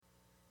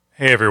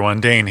Hey everyone,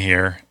 Dane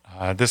here.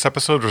 This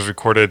episode was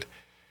recorded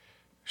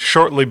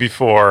shortly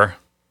before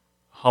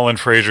Holland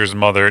Fraser's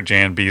mother,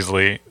 Jan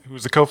Beasley, who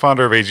was the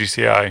co-founder of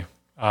AGCI,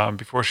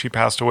 before she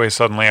passed away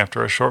suddenly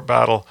after a short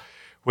battle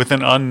with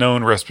an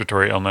unknown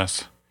respiratory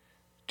illness.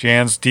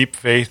 Jan's deep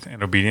faith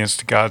and obedience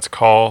to God's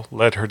call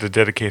led her to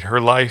dedicate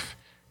her life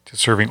to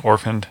serving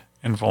orphaned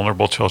and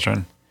vulnerable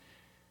children.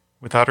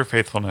 Without her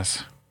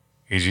faithfulness,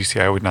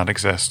 AGCI would not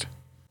exist.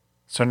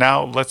 So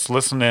now let's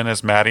listen in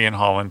as Maddie and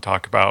Holland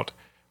talk about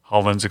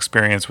Holland's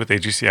experience with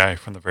AGCI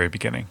from the very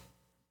beginning.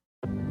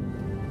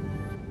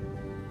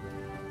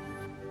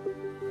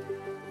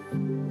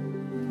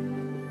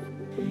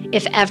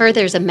 If ever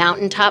there's a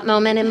mountaintop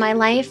moment in my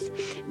life,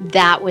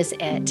 that was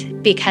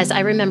it. Because I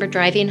remember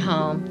driving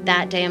home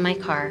that day in my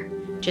car,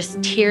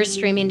 just tears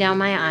streaming down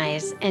my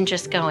eyes and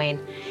just going,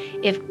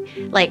 if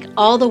like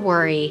all the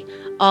worry,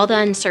 all the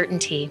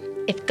uncertainty,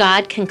 if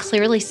God can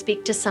clearly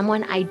speak to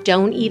someone I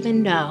don't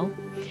even know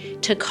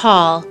to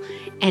call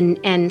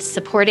and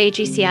support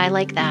AGCI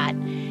like that,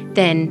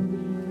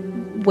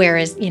 then where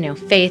is,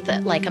 faith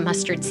like a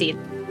mustard seed?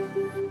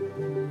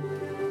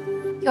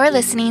 You're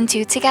listening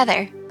to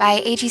Together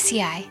by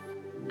AGCI.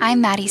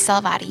 I'm Maddie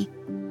Salvati.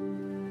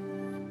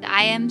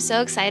 I am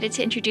so excited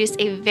to introduce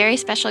a very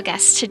special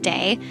guest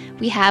today.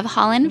 We have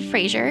Holland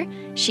Fraser.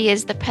 She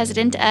is the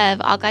president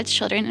of All God's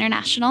Children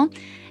International.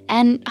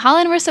 And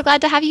Holland, we're so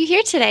glad to have you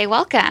here today.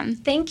 Welcome.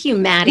 Thank you,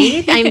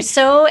 Maddie. I'm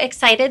so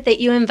excited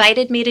that you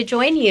invited me to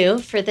join you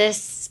for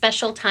this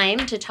special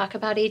time to talk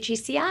about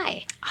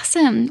AGCI.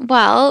 Awesome.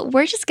 Well,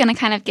 we're just going to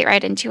kind of get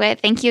right into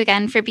it. Thank you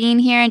again for being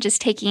here and just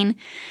taking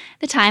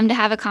the time to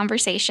have a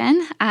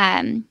conversation.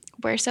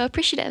 We're so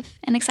appreciative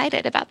and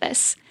excited about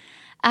this.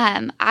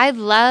 I'd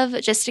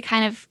love just to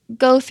kind of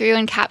go through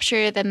and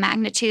capture the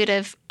magnitude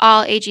of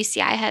all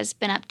AGCI has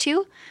been up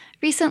to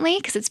recently,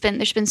 because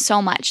there's been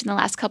so much in the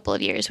last couple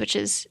of years, which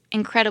is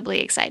incredibly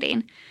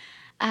exciting.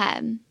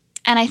 And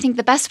I think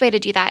the best way to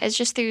do that is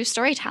just through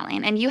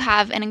storytelling. And you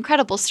have an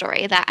incredible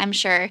story that I'm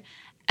sure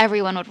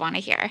everyone would want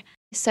to hear.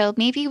 So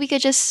maybe we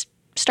could just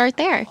start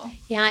there.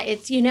 Yeah,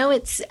 it's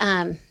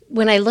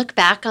when I look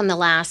back on the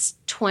last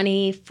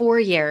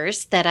 24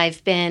 years that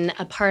I've been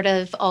a part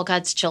of All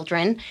God's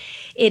Children,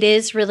 it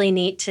is really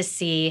neat to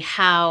see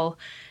how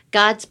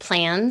God's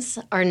plans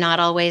are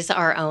not always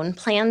our own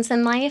plans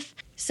in life.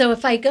 So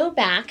if I go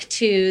back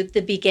to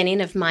the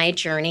beginning of my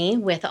journey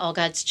with All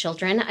God's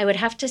Children, I would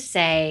have to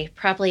say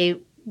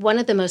probably one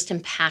of the most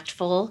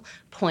impactful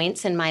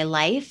points in my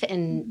life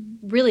and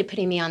really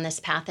putting me on this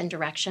path and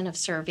direction of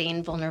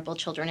serving vulnerable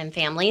children and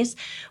families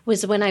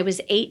was when I was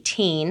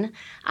 18.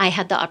 I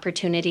had the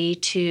opportunity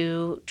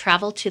to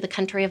travel to the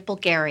country of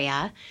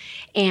Bulgaria.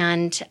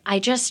 And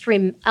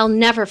I'll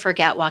never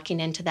forget walking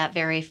into that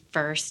very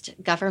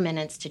first government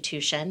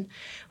institution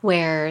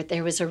where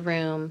there was a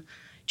room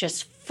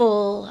just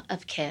full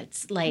of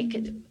kids,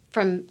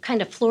 from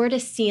kind of floor to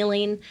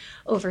ceiling,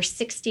 over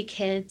 60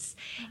 kids.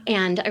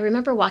 And I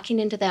remember walking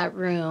into that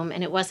room,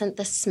 and it wasn't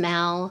the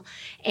smell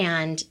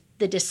and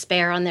the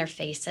despair on their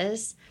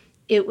faces.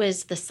 It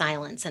was the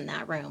silence in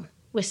that room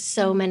with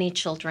so many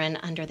children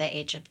under the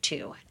age of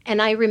 2.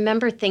 And I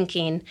remember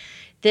thinking,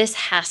 this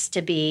has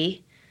to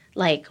be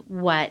like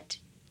what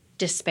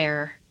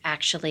despair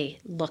actually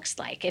looks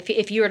like.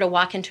 If you were to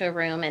walk into a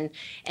room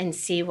and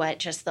see what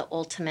just the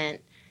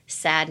ultimate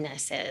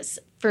sadness is,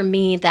 for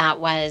me, that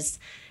was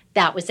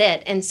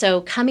it. And so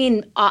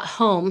coming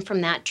home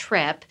from that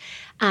trip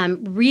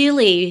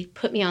really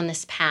put me on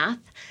this path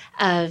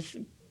of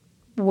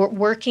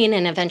working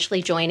and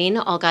eventually joining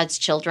All God's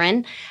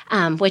Children,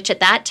 which at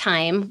that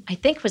time I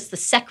think was the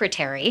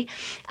secretary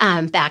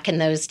back in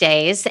those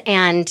days.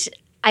 And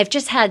I've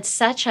just had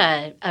such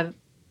a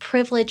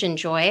privilege and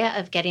joy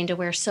of getting to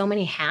wear so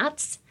many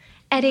hats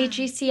at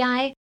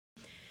AGCI.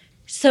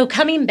 So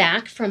coming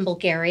back from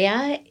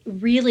Bulgaria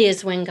really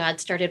is when God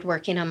started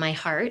working on my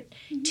heart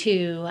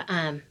to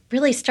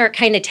really start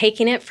kind of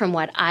taking it from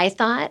what I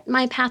thought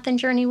my path and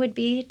journey would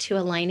be to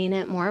aligning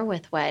it more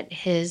with what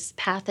his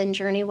path and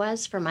journey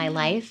was for my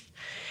life.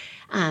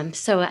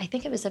 So I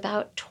think it was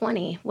about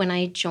 20 when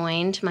I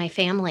joined my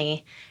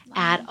family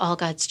at All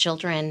God's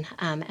Children.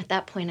 At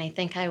that point, I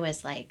think I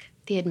was like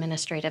the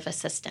administrative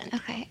assistant.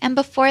 Okay. And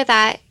before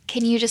that,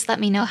 can you just let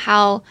me know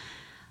how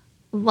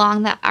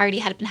long that already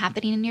had been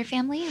happening in your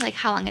family? Like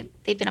how long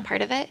they'd been a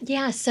part of it?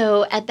 Yeah,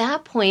 so at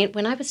that point,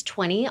 when I was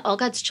 20, All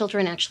God's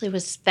Children actually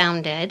was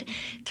founded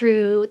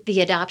through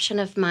the adoption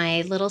of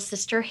my little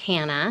sister,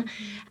 Hannah,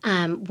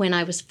 when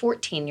I was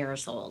 14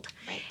 years old.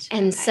 Right.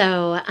 And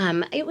so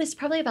it was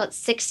probably about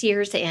 6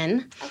 years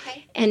in.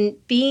 Okay. And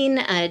being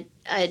a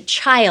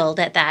child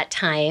at that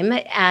time,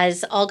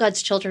 as All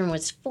God's Children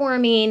was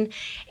forming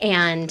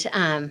and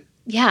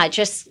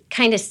just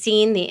kind of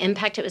seeing the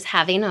impact it was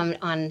having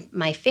on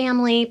my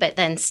family, but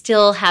then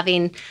still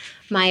having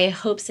my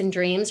hopes and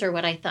dreams, or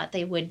what I thought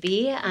they would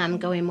be,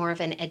 going more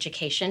of an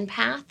education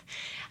path.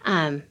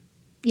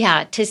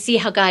 To see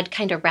how God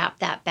kind of wrapped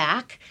that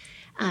back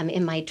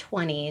in my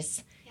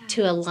 20s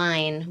to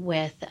align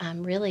with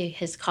really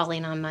his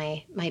calling on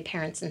my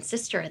parents and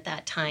sister at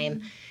that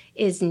time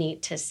is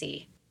neat to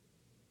see.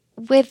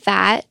 With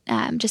that,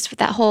 just with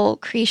that whole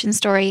creation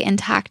story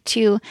intact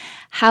too,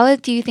 how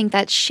do you think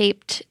that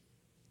shaped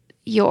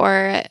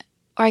your,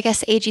 or I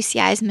guess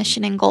AGCI's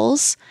mission and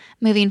goals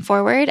moving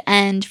forward,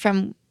 and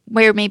from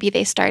where maybe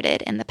they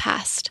started in the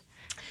past?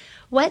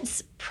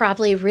 What's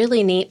probably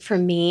really neat for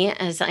me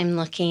as I'm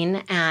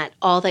looking at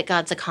all that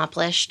God's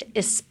accomplished,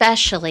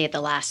 especially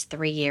the last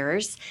 3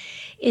 years,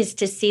 is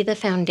to see the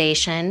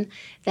foundation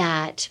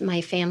that my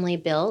family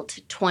built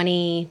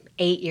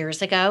 28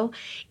 years ago.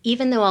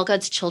 Even though All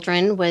God's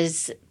Children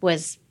was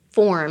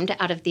formed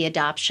out of the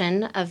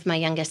adoption of my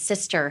youngest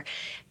sister,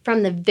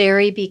 from the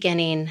very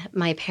beginning,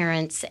 my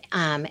parents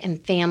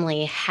and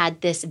family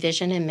had this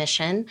vision and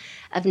mission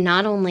of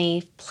not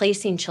only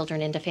placing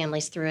children into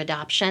families through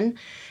adoption,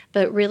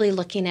 but really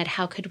looking at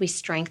how could we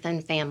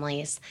strengthen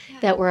families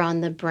that were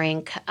on the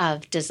brink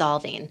of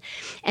dissolving.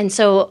 And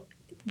so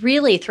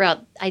really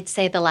throughout, I'd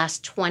say, the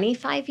last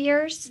 25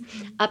 years,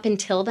 up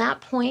until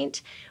that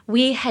point,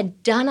 we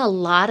had done a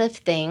lot of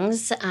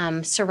things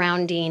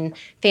surrounding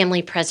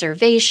family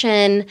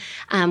preservation.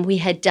 We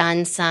had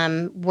done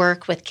some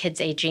work with kids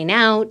aging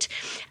out.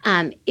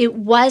 It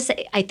was,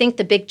 I think,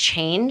 the big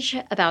change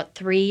about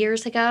 3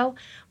 years ago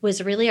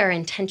was really our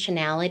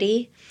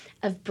intentionality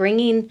of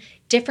bringing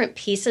different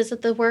pieces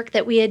of the work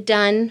that we had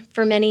done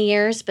for many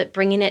years, but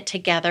bringing it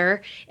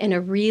together in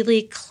a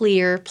really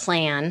clear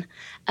plan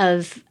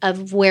of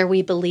where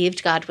we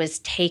believed God was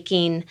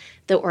taking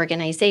the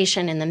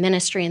organization and the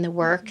ministry and the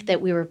work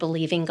that we were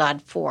believing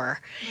God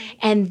for.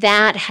 And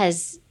that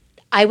has,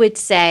 I would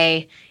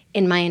say,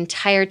 in my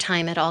entire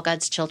time at All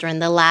God's Children,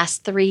 the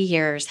last 3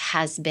 years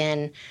has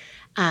been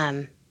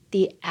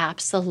the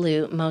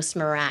absolute most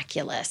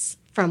miraculous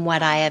from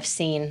what I have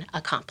seen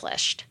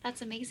accomplished.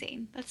 That's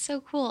amazing. That's so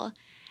cool.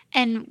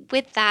 And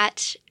with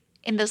that,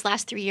 in those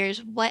last 3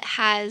 years,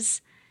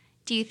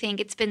 do you think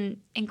it's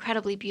been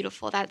incredibly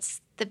beautiful? That's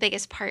the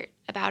biggest part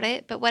about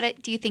it. But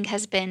what do you think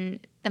has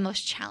been the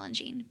most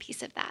challenging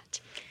piece of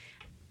that?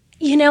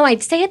 You know,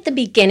 I'd say at the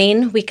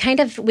beginning, we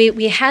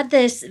had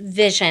this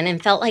vision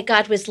and felt like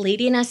God was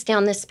leading us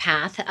down this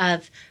path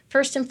of,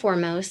 first and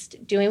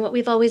foremost, doing what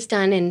we've always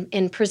done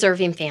in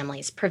preserving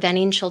families,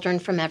 preventing children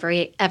from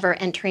ever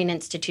entering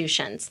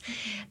institutions.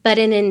 But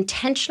an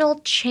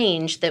intentional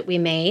change that we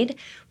made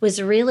was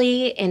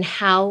really in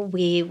how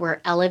we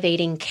were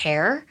elevating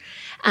care.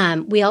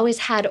 We always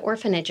had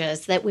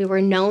orphanages that we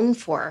were known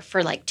for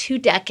like 2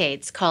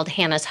 decades called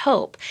Hannah's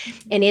Hope.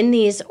 And in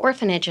these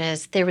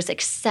orphanages, there was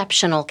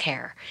exceptional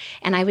care.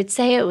 And I would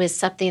say it was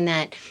something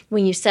that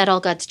when you said All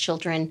God's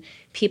Children,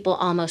 people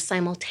almost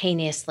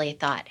simultaneously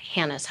thought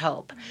Hannah's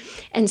Hope.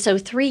 And so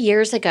 3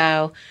 years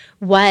ago,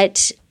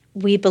 what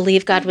we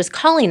believe God was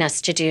calling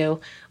us to do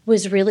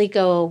was really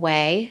go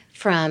away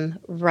from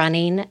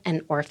running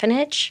an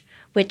orphanage,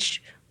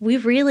 which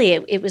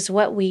it was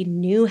what we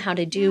knew how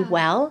to do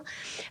well,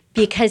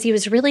 because he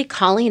was really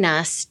calling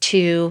us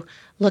to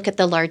look at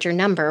the larger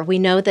number. We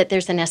know that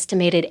there's an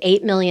estimated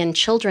 8 million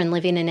children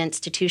living in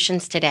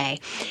institutions today.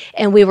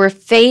 And we were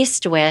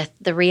faced with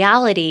the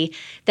reality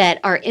that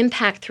our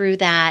impact through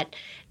that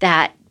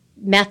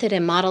method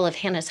and model of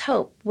Hannah's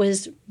Hope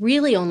was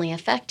really only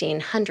affecting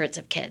hundreds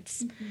of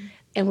kids.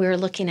 And we were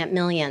looking at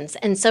millions.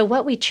 And so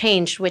what we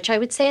changed, which I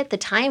would say at the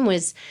time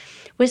was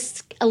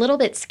a little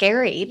bit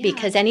scary,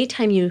 because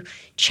anytime you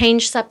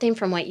change something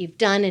from what you've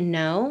done and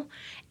know,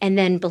 and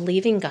then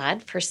believing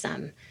God for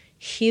some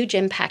huge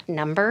impact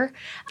number.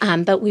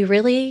 But we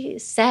really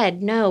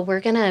said, no,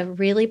 we're going to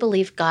really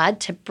believe God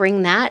to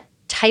bring that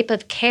type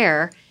of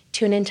care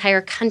to an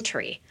entire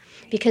country,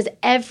 because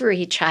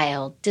every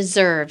child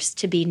deserves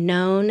to be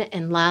known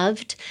and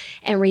loved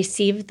and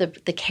receive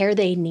the care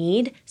they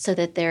need so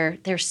that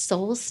their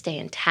souls stay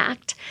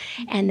intact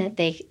and that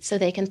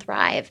they can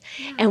thrive.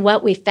 And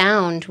what we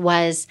found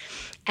was,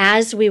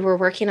 as we were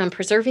working on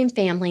preserving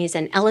families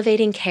and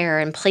elevating care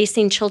and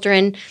placing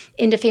children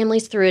into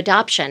families through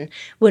adoption,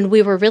 when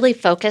we were really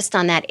focused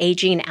on that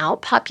aging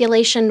out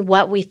population,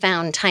 what we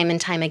found time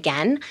and time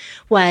again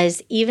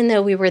was, even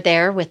though we were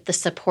there with the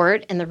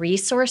support and the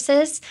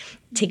resources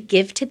to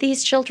give to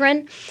these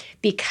children,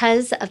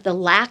 because of the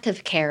lack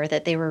of care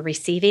that they were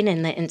receiving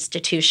in the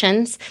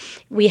institutions,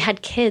 we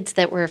had kids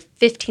that were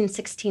 15,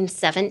 16,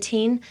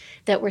 17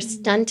 that were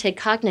stunted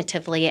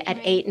cognitively at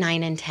 8,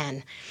 9, and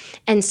 10.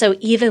 And so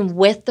even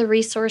with the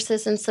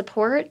resources and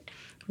support,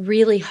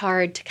 really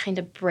hard to kind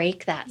of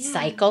break that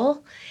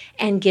cycle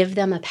and give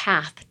them a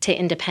path to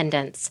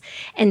independence.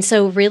 And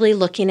so really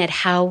looking at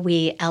how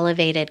we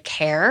elevated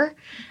care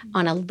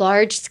on a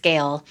large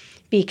scale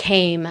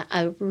became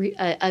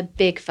a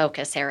big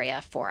focus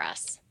area for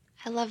us.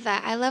 I love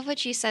that. I love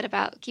what you said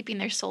about keeping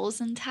their souls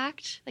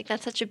intact. Like,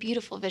 that's such a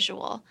beautiful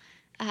visual.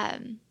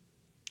 And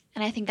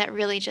I think that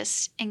really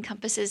just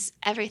encompasses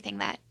everything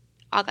that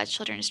All God's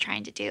Children is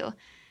trying to do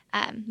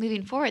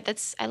moving forward.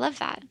 I love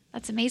that.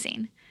 That's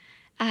amazing.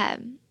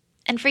 And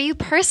for you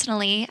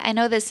personally, I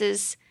know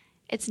it's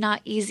it's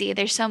not easy.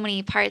 There's so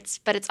many parts,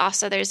 but it's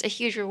also, there's a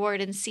huge reward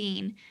in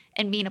seeing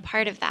and being a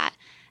part of that.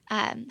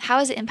 How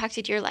has it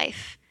impacted your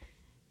life?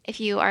 If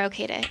you are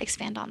okay to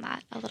expand on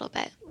that a little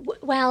bit.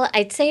 Well,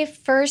 I'd say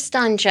first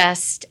on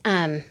just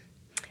the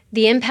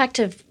impact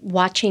of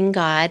watching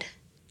God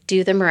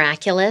do the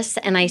miraculous.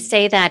 And I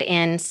say that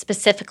in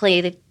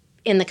specifically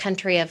in the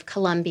country of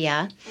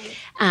Colombia.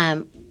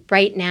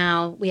 Right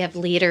now, we have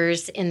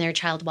leaders in their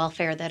child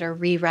welfare that are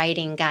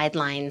rewriting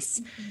guidelines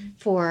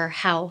for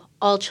how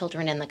all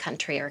children in the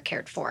country are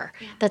cared for.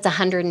 Yeah. That's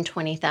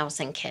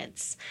 120,000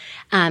 kids.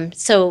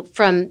 So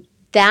from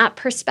that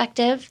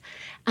perspective,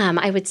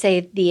 I would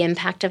say the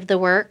impact of the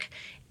work,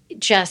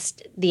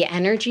 just the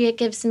energy it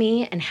gives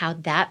me and how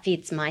that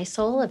feeds my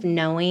soul of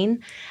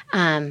knowing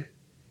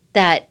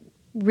that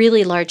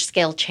really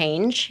large-scale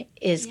change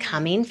is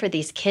coming for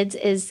these kids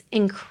is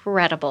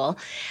incredible.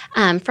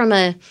 From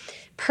a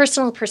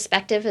personal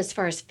perspective, as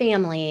far as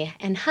family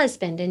and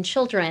husband and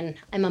children,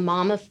 I'm a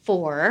mom of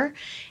 4,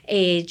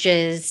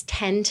 ages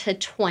 10 to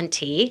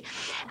 20.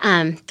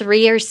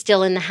 3 are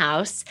still in the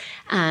house.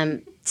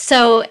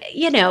 So,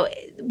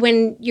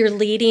 when you're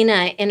leading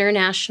an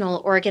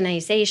international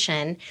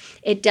organization,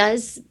 it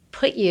does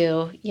put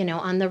you,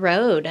 on the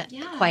road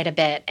quite a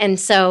bit. And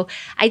so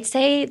I'd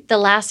say the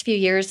last few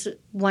years,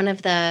 one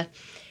of the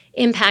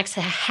impacts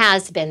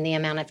has been the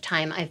amount of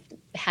time I've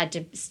had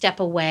to step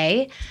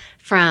away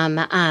from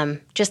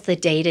just the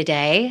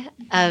day-to-day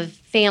of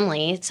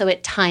family. So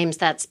at times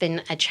that's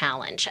been a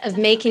challenge of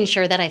making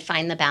sure that I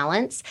find the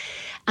balance.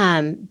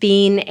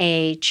 Being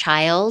a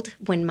child,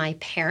 when my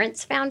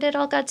parents founded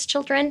All God's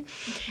Children,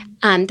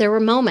 there were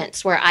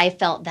moments where I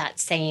felt that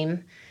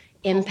same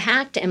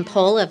impact and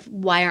pull of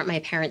why aren't my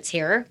parents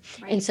here?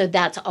 Right. And so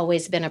that's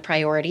always been a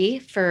priority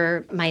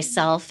for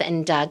myself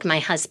and Doug, my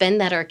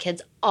husband, that our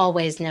kids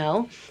always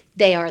know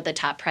they are the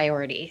top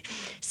priority.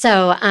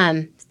 So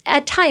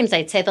at times,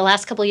 I'd say the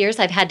last couple of years,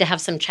 I've had to have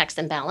some checks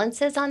and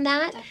balances on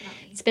that. Definitely.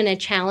 It's been a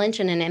challenge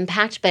and an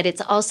impact, but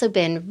it's also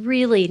been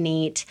really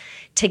neat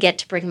to get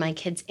to bring my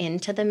kids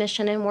into the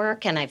mission and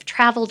work. And I've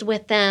traveled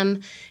with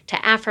them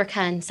to Africa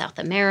and South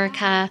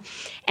America.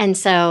 And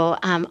so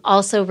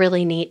also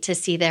really neat to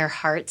see their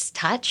hearts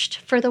touched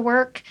for the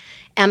work.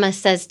 Emma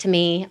says to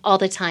me all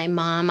the time,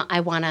 Mom,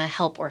 I want to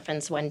help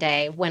orphans one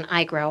day when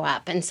I grow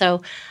up. And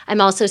so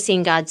I'm also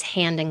seeing God's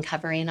hand and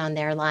covering on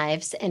their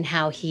lives and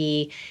how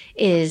he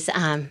is,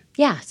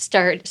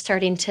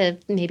 starting to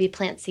maybe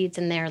plant seeds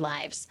in their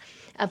lives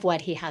of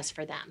what he has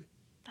for them.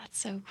 That's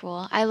so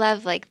cool. I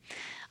love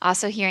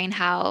also hearing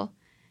how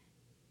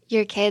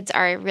your kids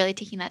are really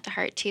taking that to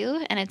heart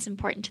too. And it's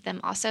important to them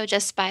also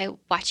just by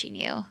watching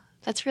you.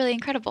 That's really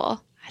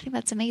incredible. I think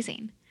that's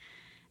amazing.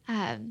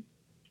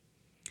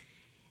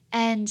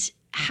 And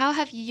how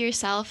have you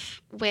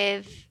yourself,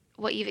 with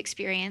what you've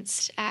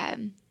experienced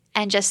and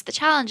just the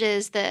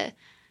challenges, the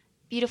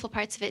beautiful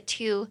parts of it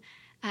too,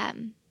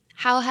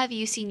 how have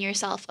you seen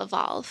yourself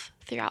evolve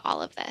throughout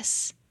all of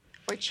this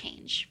or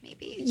change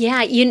maybe?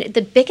 Yeah,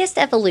 the biggest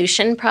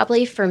evolution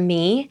probably for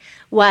me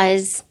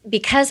was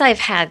because I've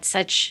had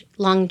such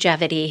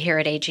longevity here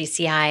at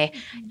AGCI,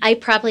 I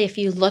probably, if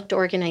you looked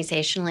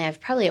organizationally, I've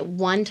probably at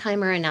one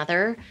time or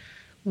another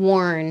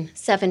worn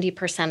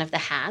 70% of the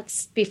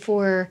hats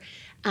before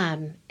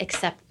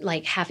except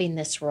having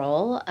this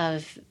role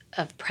of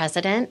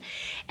president.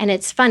 And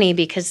it's funny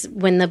because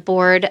when the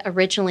board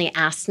originally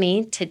asked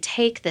me to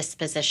take this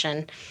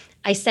position,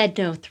 I said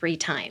no 3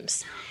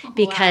 times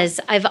because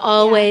I've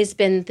always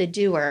been the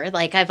doer.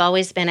 I've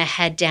always been a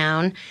head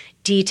down,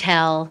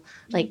 detail,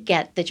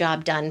 get the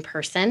job done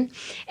person.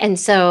 And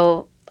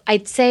so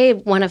I'd say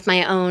one of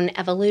my own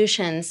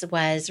evolutions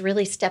was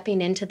really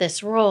stepping into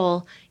this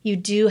role. You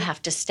do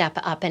have to step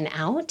up and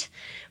out,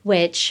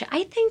 which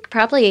I think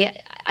probably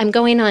I'm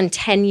going on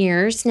 10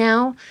 years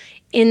now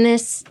in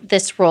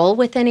this role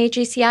within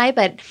AGCI,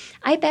 but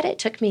I bet it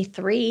took me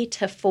 3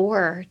 to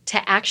 4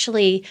 to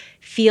actually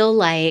feel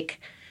like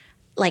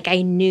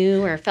I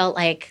knew or felt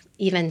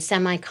even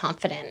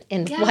semi-confident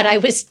in what I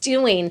was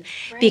doing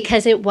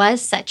because it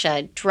was such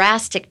a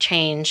drastic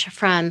change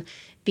from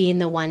being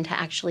the one to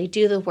actually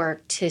do the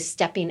work to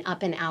stepping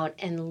up and out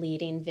and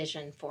leading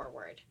vision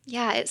forward.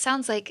 Yeah, it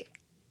sounds like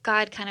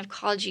God kind of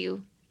called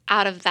you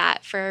out of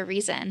that for a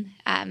reason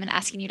and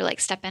asking you to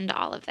step into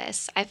all of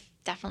this. I've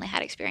definitely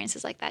had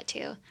experiences like that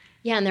too.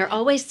 Yeah, and they're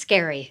always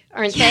scary,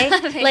 aren't they?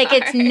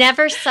 It's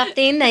never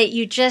something that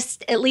you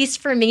just, at least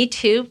for me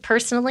too,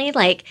 personally,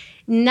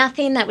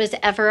 nothing that was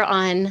ever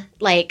on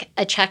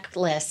a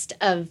checklist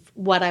of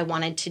what I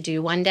wanted to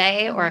do one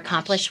day or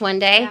accomplish one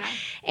day.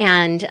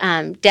 Yeah.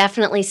 And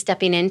definitely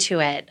stepping into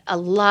it, a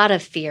lot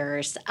of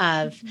fears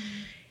of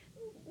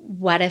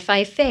what if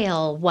I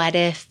fail? What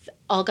if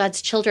All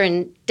God's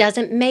Children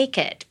doesn't make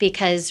it,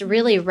 because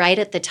really right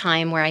at the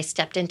time where I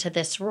stepped into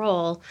this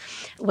role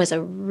was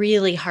a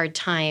really hard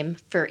time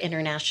for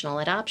international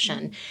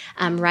adoption.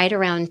 Right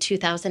around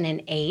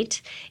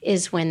 2008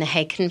 is when the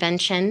Hague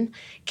Convention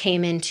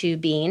came into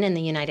being in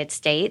the United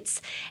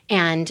States.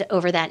 And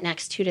over that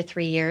next 2 to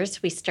 3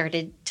 years, we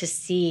started to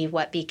see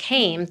what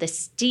became the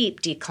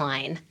steep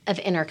decline of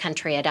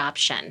intercountry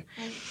adoption.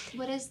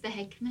 What is the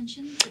Hague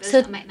Convention? For those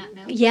So, that might not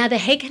know. Yeah, the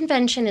Hague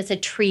Convention is a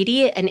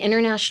treaty, an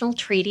international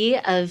treaty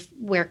of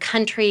where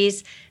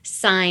countries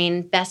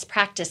sign best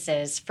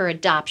practices for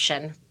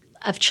adoption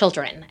of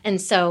children.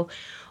 And so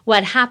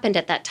what happened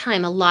at that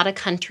time, a lot of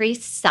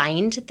countries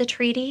signed the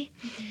treaty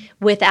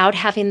without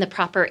having the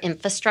proper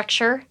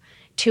infrastructure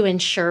to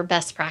ensure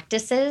best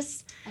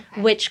practices,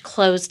 which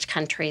closed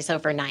countries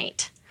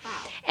overnight. Wow.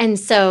 And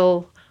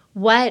so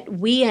what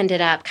we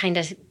ended up kind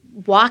of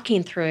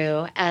walking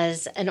through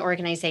as an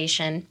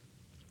organization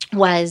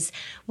was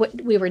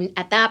we were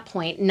at that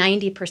point,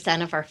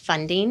 90% of our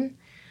funding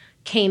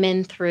came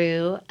in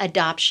through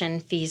adoption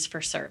fees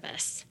for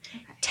service.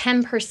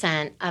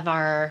 10% of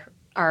our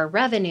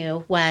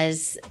revenue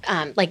was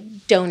like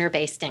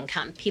donor-based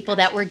income, people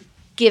that were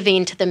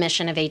giving to the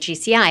mission of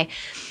AGCI.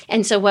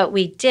 And so what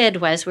we did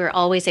was we were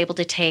always able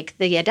to take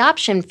the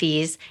adoption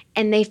fees,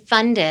 and they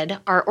funded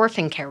our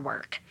orphan care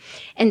work.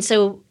 And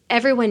so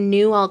everyone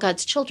knew All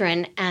God's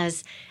Children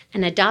as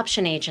an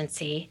adoption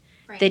agency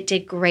that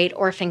did great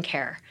orphan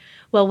care.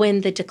 Well,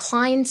 when the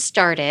decline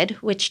started,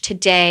 which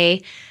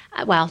today,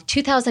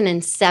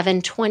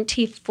 2007,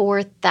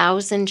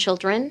 24,000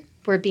 children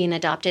were being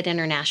adopted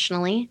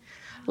internationally.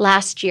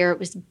 Last year, it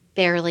was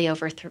barely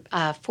over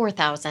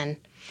 4,000.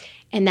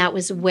 And that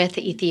was with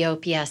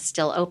Ethiopia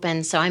still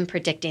open. So I'm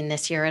predicting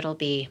this year it'll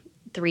be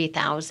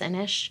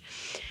 3,000-ish.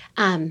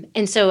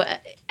 And so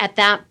at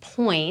that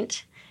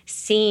point,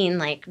 seeing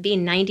like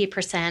being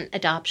 90%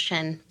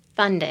 adoption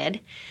funded,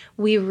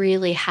 we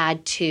really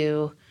had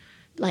to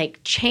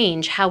like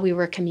change how we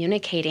were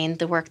communicating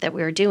the work that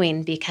we were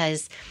doing,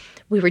 because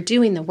we were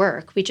doing the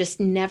work. We just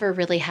never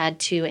really had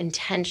to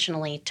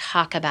intentionally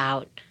talk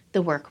about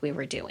the work we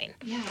were doing.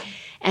 Yeah.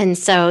 And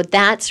so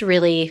that's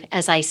really,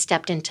 as I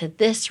stepped into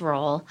this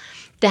role,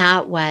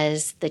 that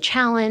was the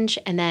challenge.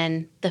 And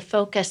then the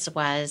focus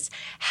was,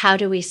 how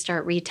do we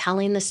start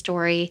retelling the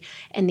story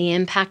and the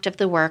impact of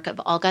the work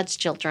of All God's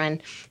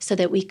Children so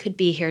that we could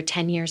be here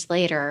 10 years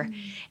later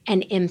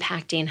and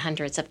impacting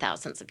hundreds of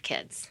thousands of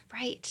kids.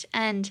 Right.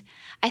 And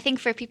I think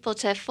for people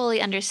to fully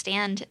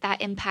understand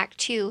that impact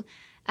too,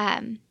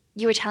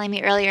 you were telling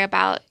me earlier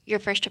about your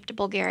first trip to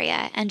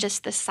Bulgaria and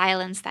just the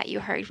silence that you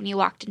heard when you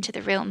walked into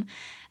the room.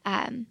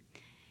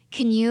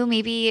 Can you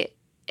maybe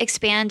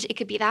expand? It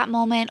could be that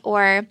moment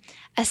or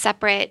a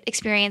separate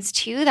experience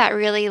too that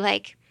really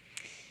like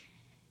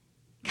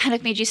kind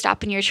of made you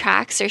stop in your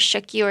tracks or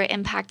shook you or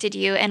impacted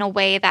you in a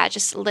way that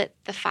just lit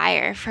the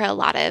fire for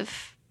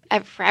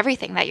for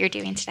everything that you're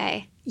doing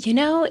today. You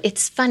know,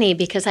 it's funny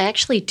because I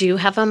actually do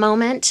have a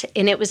moment,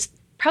 and it was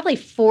probably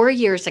 4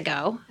 years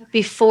ago,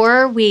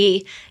 before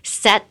we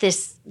set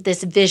this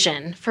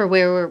vision for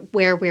where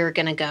we were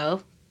going to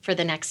go for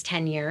the next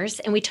 10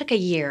 years. And we took a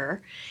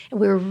year, and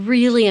we were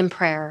really in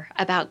prayer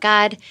about,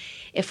 God,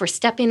 if we're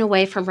stepping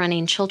away from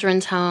running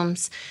children's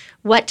homes,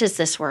 what does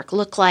this work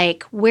look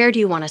like? Where do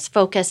you want us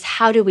focused?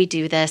 How do we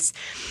do this?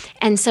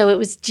 And so it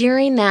was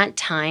during that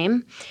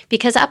time,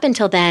 because up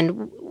until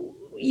then,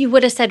 you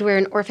would have said we're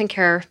an orphan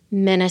care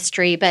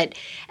ministry, but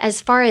as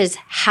far as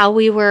how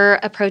we were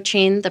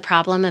approaching the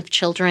problem of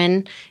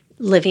children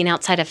living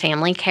outside of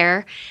family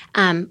care,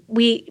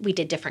 we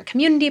did different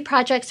community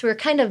projects. We were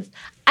kind of,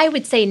 I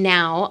would say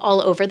now, all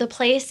over the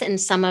place in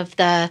some of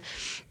the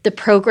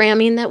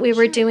programming that we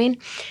were doing.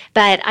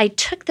 But I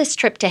took this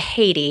trip to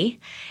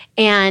Haiti,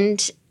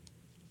 and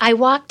I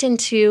walked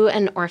into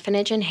an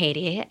orphanage in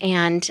Haiti,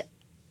 and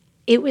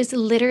it was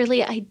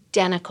literally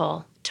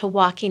identical to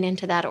walking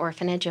into that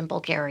orphanage in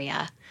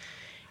Bulgaria.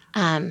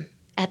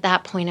 At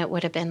that point, it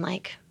would have been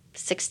like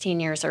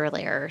 16 years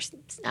earlier.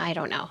 I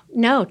don't know.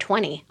 No,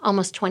 20,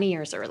 almost 20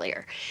 years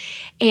earlier.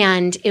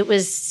 And it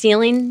was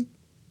ceiling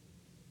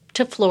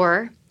to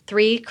floor,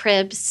 3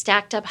 cribs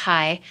stacked up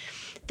high,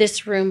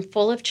 this room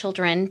full of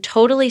children,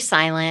 totally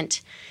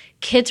silent.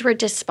 Kids were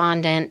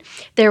despondent.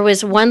 There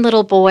was one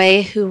little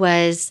boy who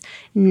was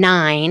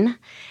 9,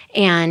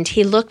 and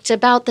he looked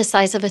about the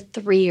size of a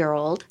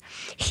 3-year-old.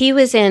 He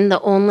was in the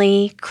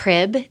only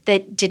crib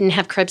that didn't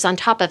have cribs on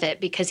top of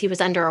it because he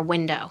was under a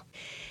window.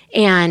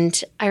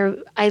 And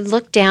I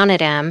looked down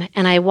at him,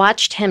 and I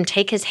watched him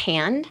take his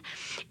hand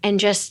and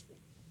just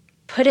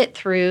put it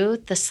through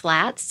the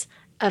slats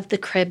of the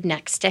crib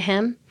next to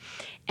him.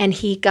 And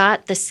he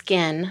got the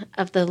skin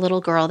of the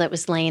little girl that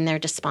was laying there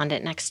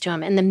despondent next to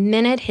him. And the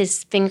minute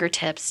his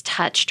fingertips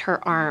touched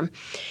her arm,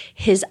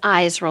 his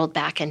eyes rolled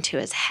back into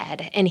his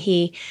head, and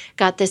he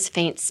got this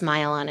faint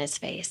smile on his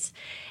face.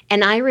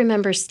 And I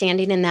remember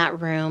standing in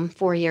that room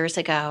 4 years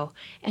ago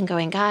and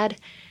going, God,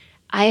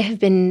 I have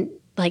been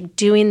like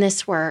doing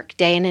this work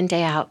day in and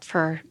day out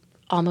for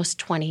almost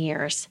 20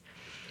 years.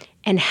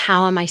 And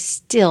how am I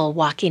still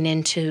walking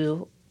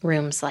into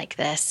rooms like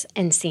this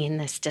and seeing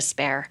this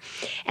despair?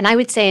 And I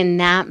would say in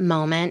that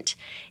moment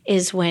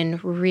is when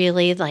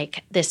really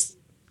like this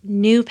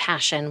new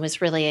passion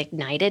was really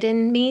ignited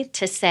in me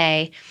to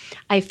say,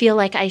 I feel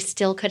like I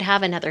still could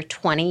have another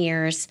 20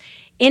 years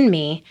in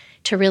me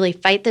to really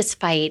fight this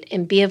fight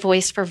and be a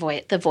voice for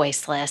the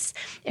voiceless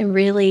and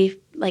really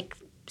like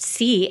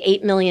see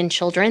 8 million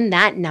children,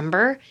 that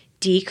number,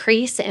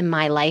 decrease in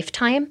my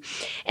lifetime.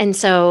 And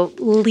so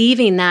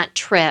leaving that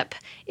trip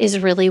is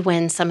really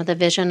when some of the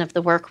vision of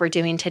the work we're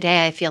doing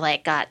today, I feel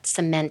like got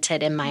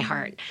cemented in my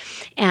heart.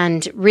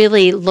 And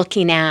really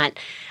looking at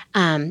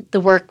the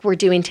work we're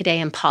doing today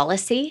in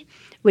policy,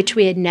 which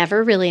we had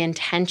never really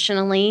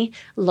intentionally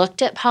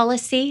looked at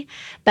policy,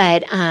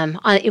 but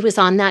it was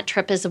on that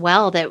trip as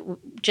well that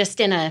just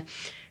in a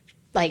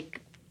like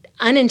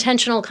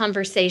unintentional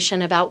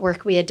conversation about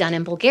work we had done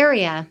in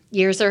Bulgaria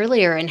years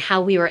earlier and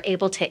how we were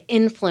able to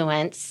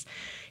influence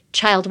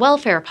child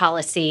welfare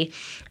policy,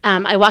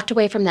 I walked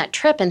away from that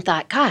trip and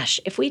thought, gosh,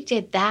 if we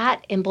did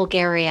that in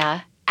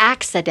Bulgaria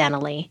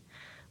accidentally,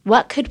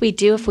 what could we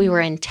do if we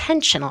were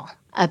intentional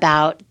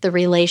about the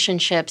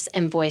relationships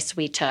and voice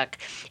we took?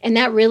 And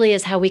that really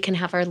is how we can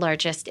have our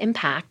largest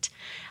impact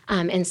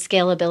and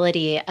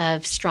scalability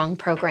of strong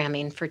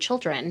programming for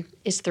children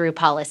is through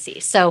policy.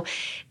 So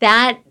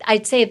that,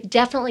 I'd say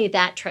definitely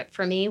that trip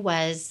for me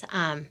was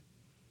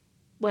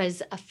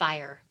a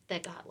fire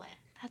that got lit.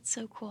 That's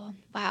so cool.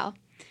 Wow.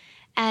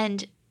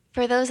 And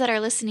for those that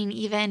are listening,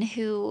 even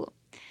who,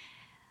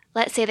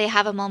 let's say they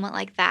have a moment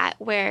like that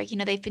where, you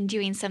know, they've been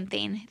doing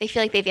something, they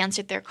feel like they've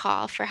answered their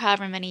call for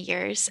however many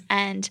years,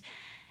 and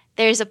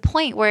there's a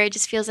point where it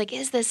just feels like,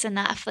 is this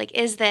enough? Like,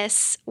 is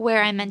this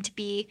where I'm meant to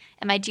be?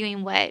 Am I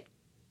doing what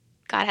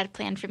God had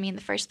planned for me in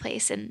the first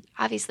place? And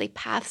obviously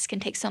paths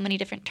can take so many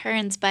different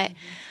turns, but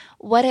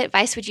what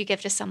advice would you give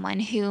to someone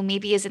who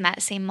maybe is in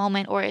that same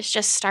moment or is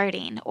just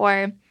starting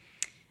or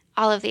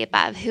all of the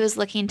above, who is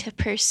looking to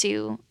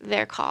pursue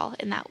their call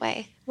in that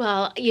way?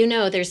 Well, you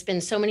know, there's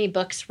been so many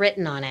books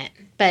written on it,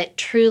 but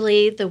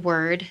truly the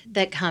word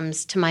that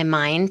comes to my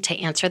mind to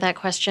answer that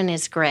question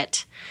is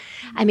grit.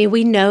 I mean,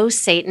 we know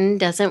Satan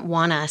doesn't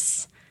want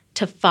us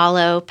to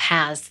follow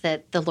paths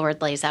that the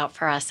Lord lays out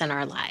for us in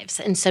our lives.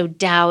 And so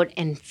doubt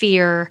and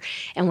fear,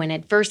 and when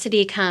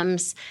adversity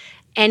comes,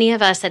 any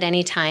of us at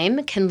any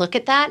time can look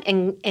at that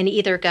and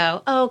either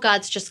go, oh,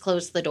 God's just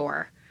closed the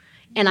door,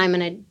 and I'm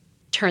going to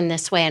turn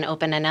this way and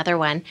open another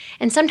one.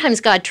 And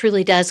sometimes God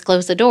truly does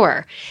close the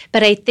door.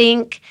 But I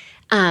think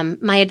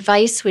my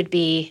advice would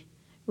be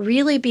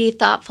really be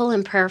thoughtful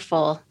and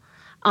prayerful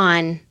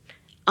on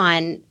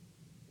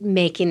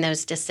making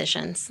those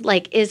decisions.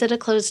 Like, is it a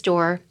closed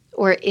door,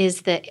 or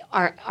is that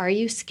are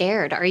you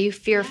scared? Are you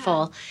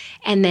fearful?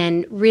 Yeah. And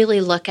then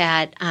really look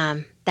at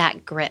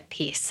that grit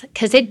piece,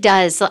 because it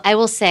does. I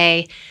will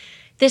say,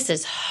 this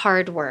is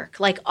hard work.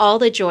 Like all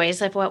the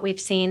joys of what we've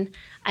seen,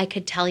 I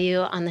could tell you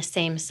on the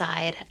same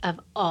side of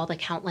all the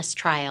countless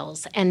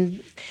trials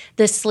and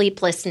the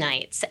sleepless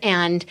nights.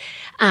 And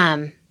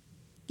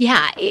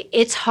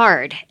it's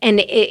hard. And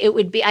it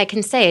would be, I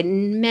can say it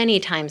many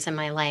times in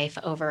my life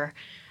over,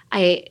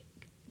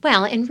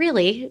 and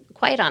really,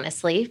 quite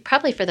honestly,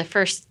 probably for the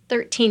first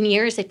 13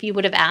 years, if you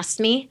would have asked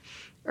me,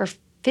 or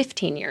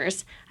 15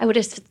 years, I would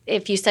have,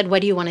 if you said,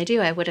 what do you want to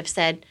do? I would have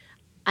said,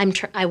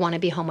 I want to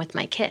be home with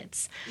my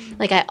kids. Mm-hmm.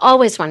 Like I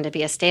always wanted to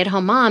be a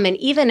stay-at-home mom. And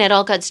even at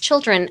All God's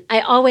Children,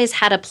 I always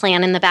had a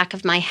plan in the back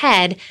of my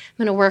head. I'm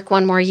going to work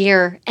one more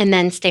year and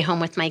then stay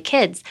home with my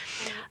kids.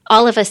 Mm-hmm.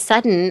 All of a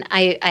sudden,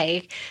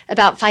 I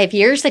about 5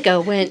 years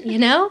ago went,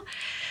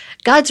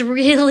 God's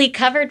really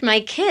covered my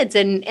kids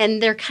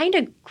and they're kind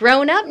of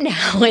grown up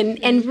now.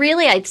 And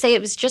really, I'd say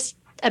it was just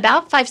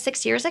about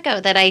 5-6 years ago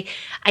that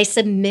I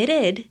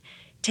submitted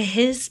to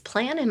his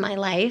plan in my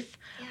life.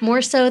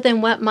 More so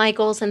than what my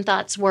goals and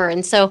thoughts were.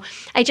 And so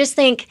I just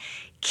think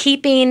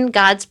keeping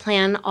God's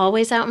plan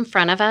always out in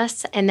front of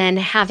us and then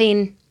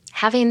having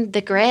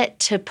the grit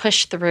to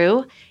push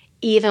through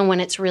even when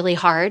it's really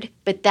hard.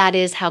 But that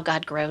is how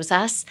God grows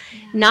us,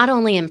 not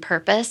only in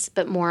purpose,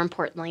 but more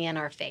importantly in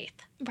our faith.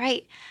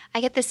 Right.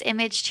 I get this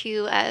image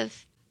too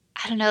of,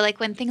 I don't know, like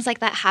when things like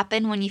that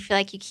happen, when you feel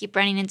like you keep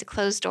running into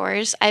closed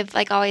doors, I've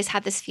like always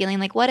had this feeling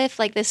like, what if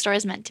like this door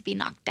is meant to be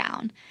knocked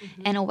down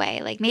in a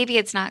way? Like maybe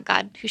it's not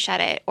God who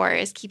shut it or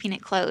is keeping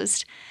it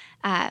closed.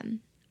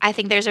 I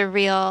think there's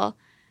real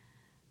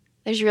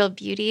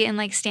beauty in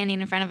like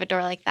standing in front of a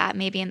door like that,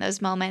 maybe in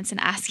those moments, and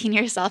asking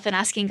yourself and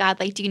asking God,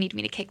 like, do you need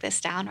me to kick this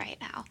down right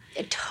now?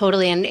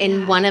 Totally.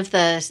 And one of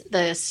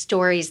the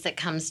stories that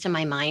comes to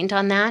my mind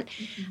on that,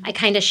 I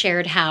kind of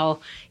shared how,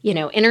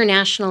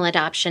 international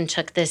adoption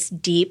took this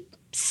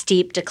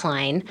steep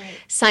decline. Right.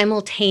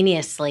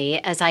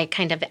 Simultaneously, as I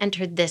kind of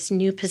entered this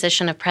new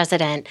position of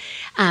president,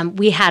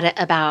 we had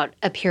about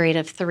a period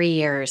of 3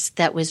 years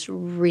that was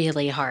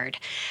really hard.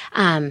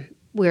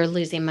 We're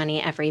losing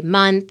money every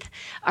month.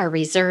 Our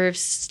reserves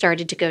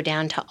started to go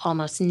down to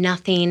almost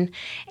nothing.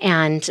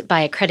 And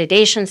by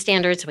accreditation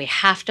standards, we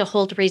have to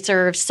hold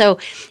reserves. So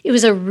it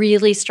was a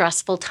really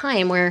stressful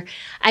time where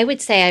I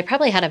would say I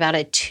probably had about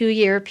a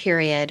 2-year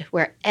period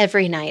where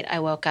every night I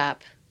woke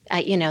up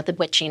at, the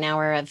witching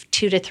hour of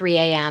 2 to 3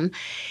 a.m.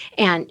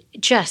 and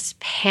just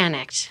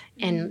panicked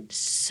and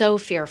so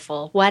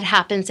fearful. What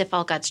happens if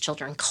All God's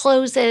Children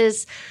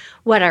closes?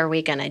 What are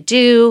we going to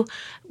do?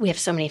 We have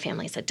so many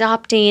families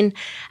adopting.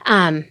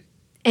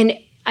 And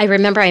I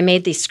remember I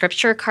made these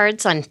scripture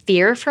cards on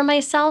fear for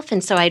myself.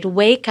 And so I'd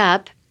wake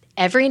up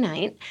every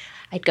night.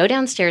 I'd go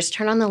downstairs,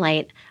 turn on the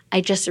light.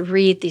 I'd just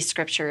read these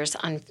scriptures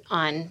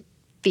on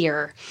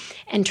fear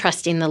and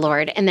trusting the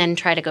Lord, and then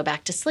try to go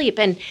back to sleep.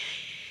 And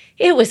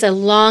it was a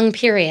long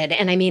period.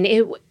 And I mean,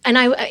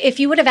 if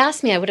you would have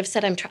asked me, I would have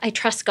said, I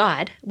trust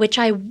God, which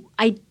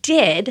I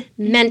did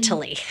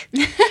mentally.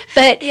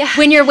 But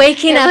when you're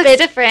waking up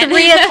at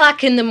 3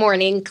 o'clock in the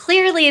morning,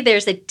 clearly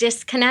there's a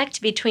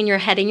disconnect between your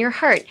head and your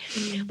heart.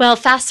 Well,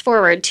 fast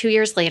forward 2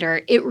 years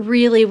later,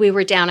 we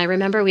were down. I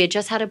remember we had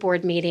just had a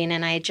board meeting,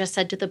 and I had just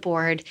said to the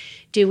board,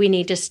 do we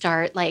need to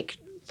start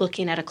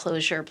looking at a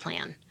closure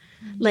plan?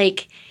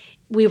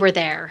 We were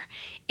there.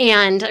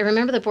 And I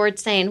remember the board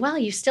saying, well,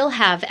 you still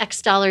have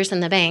X dollars in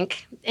the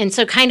bank. And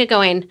so kind of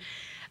going,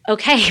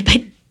 okay,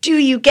 but do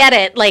you get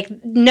it?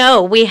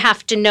 No, we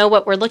have to know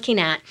what we're looking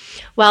at.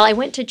 Well, I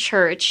went to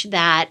church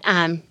that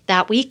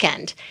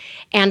weekend.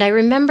 And I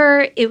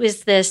remember it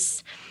was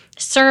this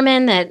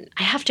sermon that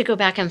I have to go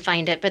back and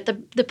find it. But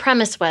the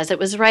premise was, it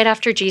was right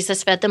after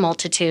Jesus fed the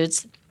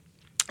multitudes.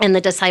 And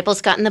the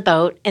disciples got in the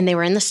boat, and they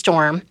were in the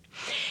storm.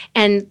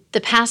 And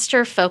the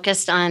pastor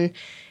focused on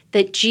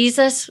that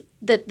Jesus,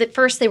 that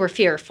first they were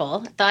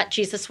fearful, thought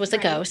Jesus was a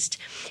ghost,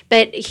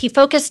 but he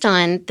focused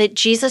on that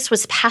Jesus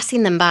was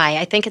passing them by.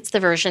 I think it's the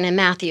version in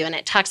Matthew, and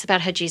it talks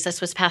about how Jesus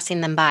was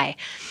passing them by.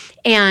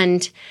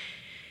 And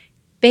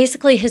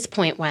basically his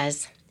point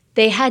was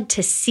they had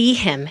to see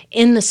him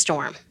in the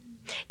storm.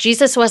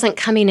 Jesus wasn't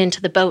coming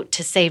into the boat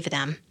to save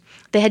them.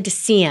 They had to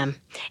see him.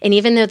 And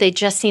even though they'd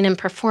just seen him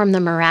perform the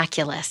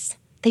miraculous,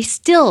 they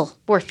still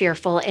were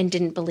fearful and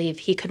didn't believe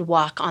he could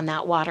walk on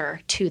that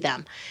water to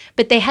them.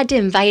 But they had to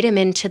invite him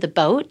into the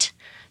boat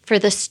for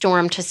the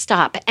storm to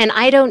stop. And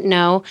I don't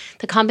know,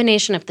 the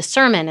combination of the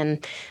sermon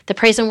and the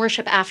praise and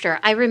worship after,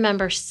 I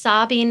remember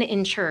sobbing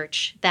in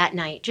church that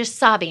night, just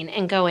sobbing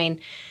and going,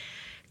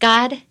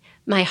 God,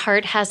 my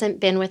heart hasn't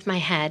been with my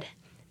head,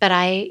 but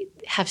I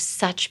have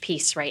such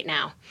peace right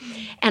now.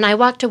 And I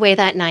walked away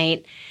that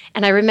night,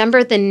 and I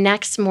remember the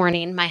next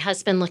morning, my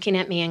husband looking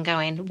at me and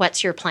going,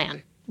 what's your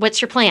plan?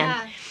 What's your plan?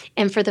 Yeah.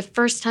 And for the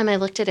first time, I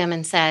looked at him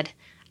and said,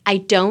 I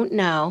don't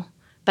know,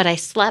 but I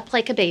slept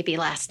like a baby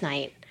last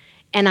night,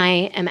 and I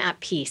am at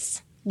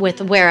peace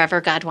with wherever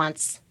God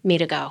wants me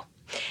to go.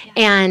 Yeah.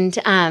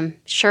 And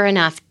sure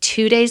enough,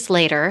 2 days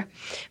later,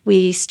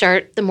 we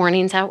start the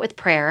mornings out with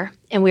prayer,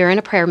 and we were in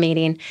a prayer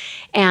meeting,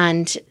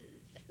 and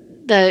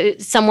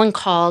someone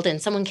called,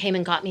 and someone came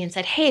and got me and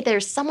said, hey,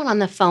 there's someone on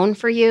the phone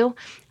for you.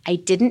 I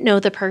didn't know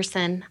the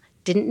person,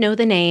 didn't know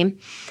the name.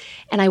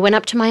 And I went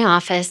up to my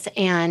office,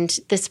 and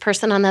this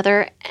person on the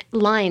other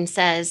line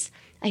says,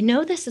 I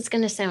know this is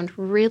going to sound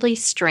really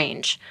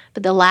strange,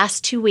 but the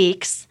last 2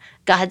 weeks,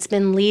 God's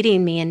been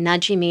leading me and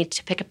nudging me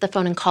to pick up the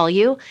phone and call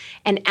you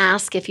and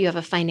ask if you have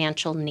a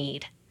financial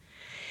need.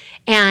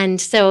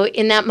 And so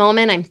in that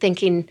moment, I'm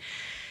thinking,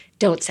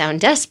 don't sound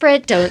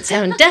desperate, don't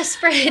sound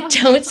desperate,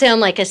 don't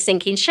sound like a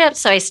sinking ship.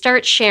 So I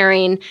start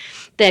sharing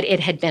that it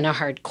had been a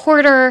hard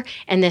quarter,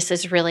 and this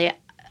is really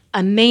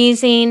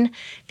amazing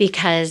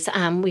because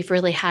we've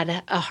really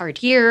had a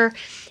hard year.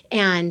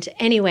 And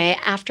anyway,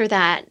 after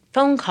that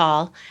phone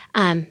call,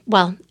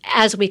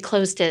 as we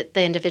closed it,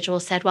 the individual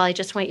said, well, I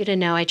just want you to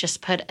know I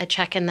just put a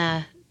check in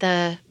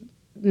the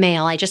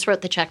mail. I just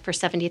wrote the check for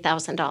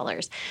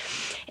 $70,000.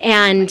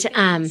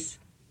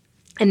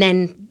 And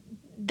then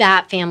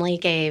that family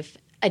gave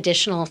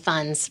additional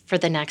funds for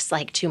the next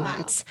 2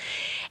 months.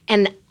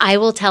 And I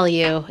will tell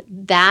you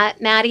that,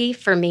 Maddie,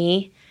 for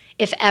me,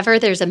 if ever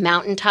there's a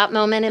mountaintop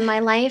moment in my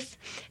life,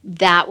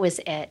 that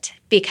was it.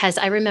 Because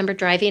I remember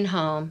driving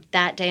home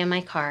that day in my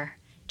car,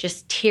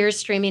 just tears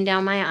streaming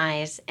down my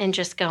eyes and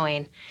just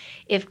going,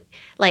 if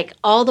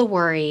all the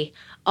worry,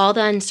 all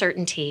the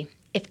uncertainty,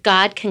 if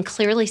God can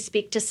clearly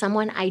speak to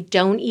someone I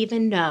don't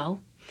even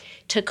know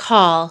to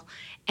call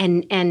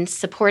and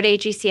support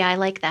AGCI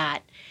like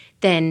that,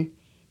 then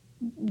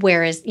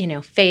where is,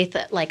 faith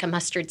like a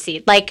mustard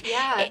seed?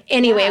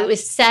 Anyway, it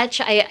was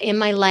in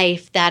my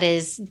life, that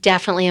is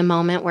definitely a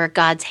moment where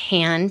God's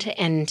hand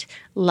and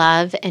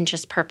love and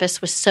just purpose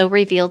was so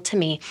revealed to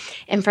me.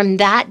 And from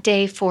that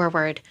day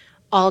forward,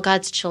 All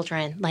God's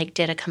Children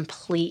did a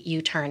complete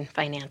U-turn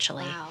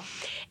financially. Wow.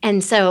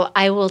 And so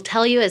I will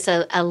tell you, as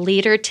a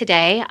leader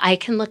today, I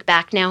can look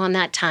back now on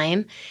that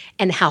time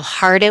and how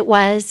hard it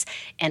was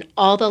and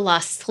all the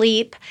lost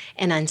sleep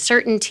and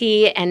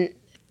uncertainty and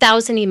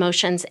 1,000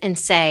 emotions and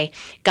say,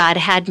 God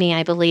had me,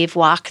 I believe,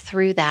 walk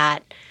through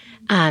that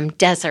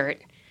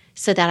desert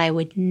so that I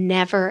would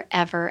never,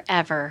 ever,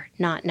 ever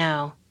not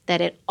know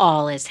that it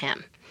all is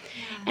him.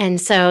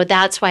 And so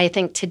that's why I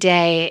think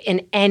today,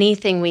 in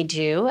anything we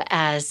do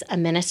as a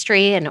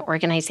ministry, an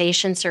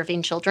organization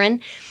serving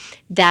children,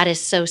 that is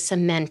so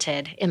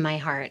cemented in my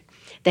heart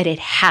that it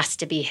has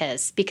to be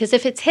his. Because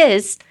if it's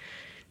his,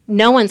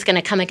 no one's going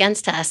to come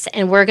against us,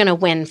 and we're going to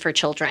win for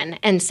children.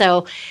 And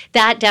so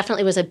that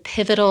definitely was a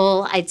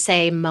pivotal, I'd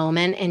say,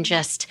 moment in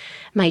just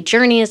my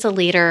journey as a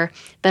leader,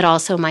 but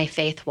also my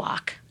faith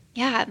walk.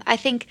 Yeah, I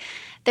think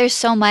there's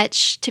so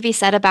much to be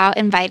said about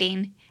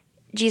inviting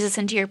Jesus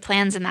into your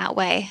plans in that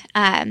way.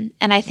 And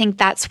I think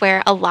that's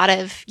where a lot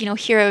of,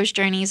 heroes'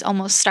 journeys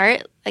almost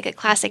start, like a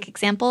classic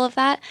example of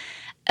that,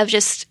 of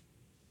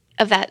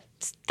that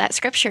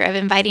scripture of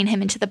inviting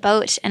him into the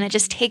boat. And it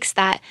just takes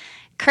that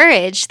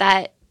courage,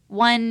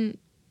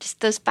 just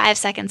those 5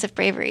 seconds of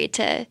bravery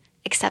to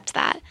accept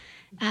that.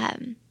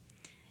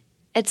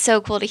 It's so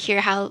cool to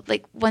hear how,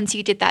 once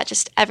you did that,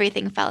 just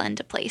everything fell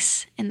into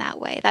place in that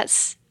way.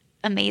 That's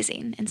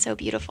amazing and so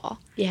beautiful.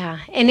 Yeah.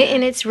 And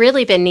it's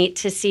really been neat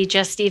to see,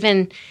 just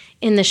even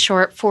in the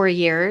short 4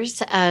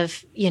 years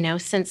of,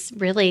 since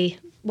really,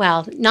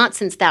 well, not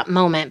since that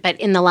moment, but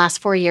in the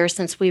last 4 years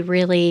since we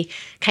really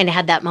kind of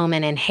had that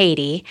moment in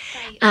Haiti.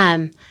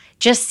 Right.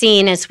 Just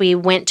seeing as we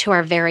went to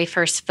our very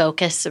first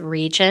focus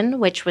region,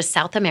 which was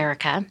South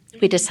America,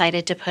 we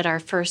decided to put our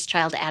first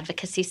child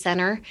advocacy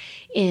center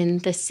in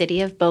the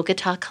city of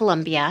Bogota,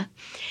 Colombia.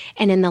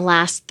 And in the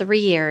last 3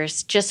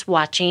 years, just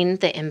watching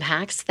the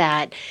impacts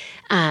that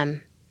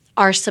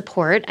our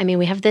support,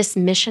 we have this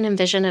mission and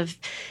vision of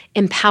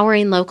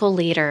empowering local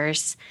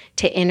leaders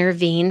to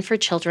intervene for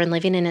children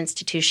living in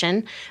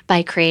institution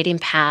by creating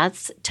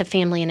paths to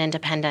family and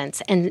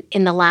independence. And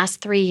in the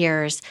last 3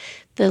 years,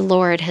 the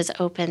Lord has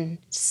opened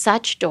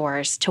such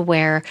doors to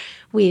where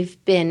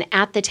we've been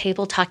at the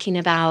table talking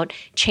about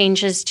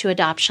changes to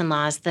adoption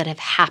laws that have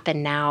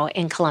happened now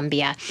in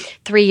Colombia.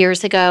 3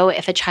 years ago,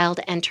 if a child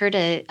entered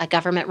a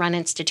government-run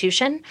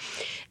institution,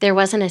 there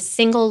wasn't a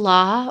single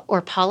law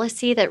or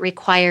policy that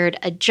required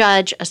a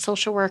judge, a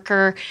social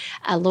worker,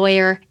 a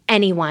lawyer,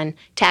 anyone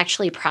to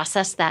actually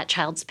process that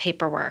child's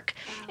paperwork.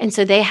 And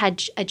so they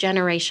had a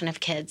generation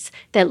of kids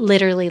that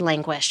literally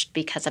languished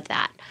because of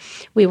that.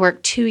 We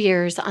worked 2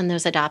 years on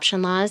those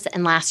adoption laws,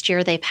 and last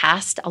year they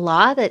passed a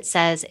law that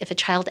says if a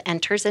child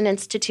enters an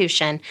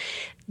institution,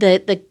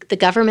 the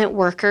government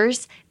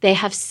workers, they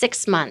have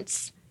 6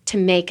 months to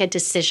make a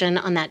decision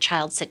on that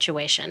child's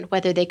situation,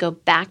 whether they go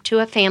back to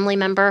a family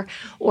member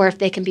or if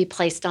they can be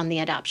placed on the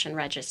adoption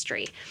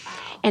registry.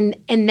 And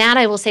that,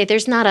 I will say,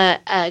 there's not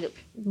a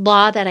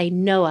law that I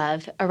know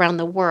of around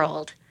the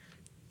world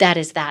that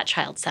is that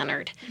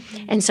child-centered.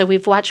 Mm-hmm. And so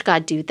we've watched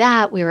God do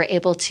that. We were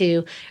able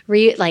to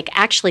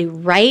actually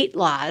write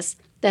laws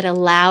that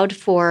allowed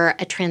for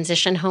a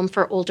transition home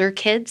for older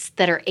kids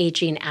that are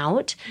aging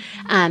out,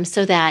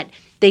 so that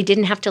they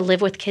didn't have to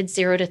live with kids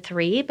 0 to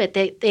 3, but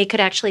they could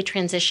actually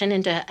transition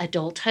into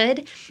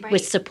adulthood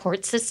with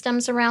support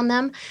systems around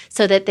them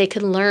so that they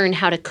could learn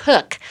how to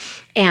cook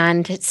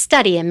and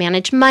study and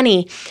manage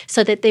money,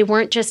 so that they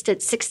weren't just at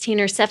 16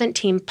 or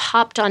 17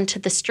 popped onto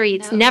the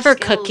streets, never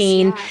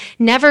cooking,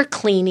 never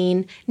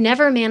cleaning,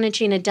 never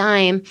managing a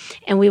dime.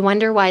 And we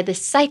wonder why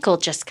this cycle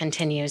just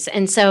continues.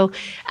 And so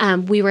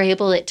we were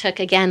able, it took,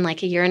 again,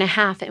 like a year and a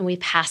half, and we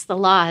passed the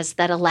laws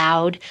that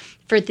allowed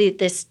for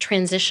this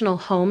transitional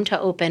home to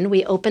open.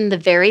 We opened the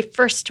very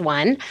first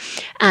one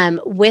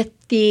with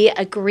the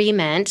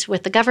agreement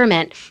with the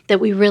government that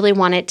we really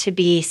want it to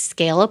be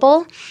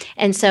scalable.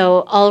 And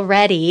so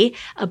already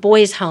a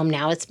boys' home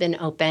now, it's been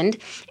opened,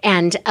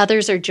 and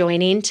others are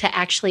joining to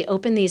actually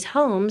open these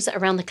homes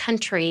around the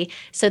country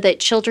so that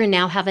children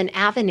now have an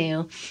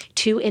avenue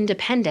to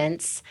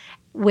independence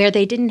where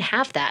they didn't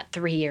have that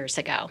 3 years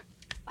ago.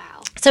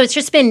 So it's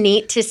just been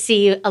neat to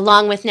see,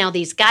 along with now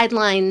these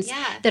guidelines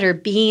that are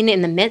being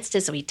in the midst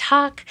as we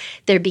talk,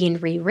 they're being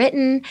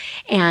rewritten.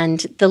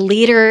 And the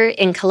leader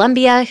in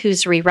Colombia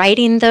who's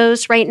rewriting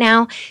those right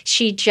now,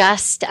 she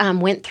just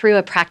went through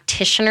a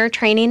practitioner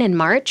training in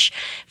March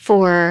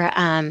for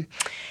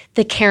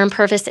the Karen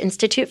Purvis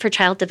Institute for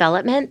Child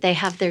Development. They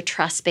have their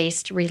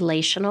trust-based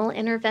relational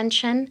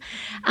intervention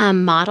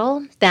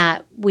model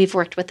that we've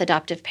worked with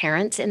adoptive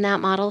parents in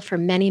that model for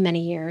many, many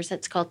years.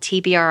 It's called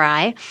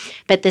TBRI.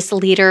 But this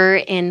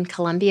leader in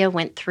Colombia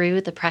went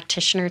through the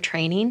practitioner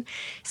training.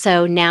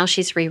 So now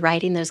she's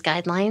rewriting those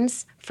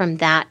guidelines from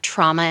that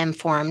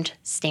trauma-informed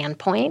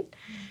standpoint,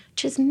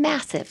 which is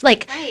massive.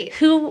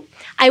 Who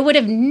I would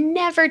have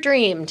never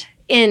dreamed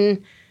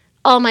in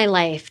all my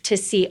life to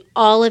see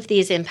all of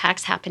these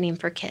impacts happening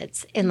for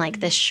kids in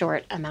this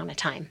short amount of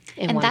time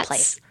in one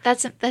place.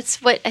 That's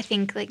what I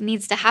think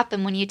needs to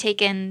happen when you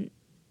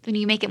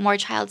make it more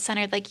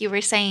child-centered, like you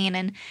were saying,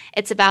 and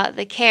it's about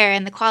the care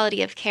and the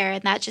quality of care,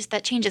 and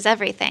that changes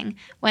everything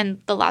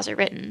when the laws are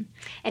written.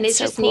 And it's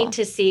so just cool. Neat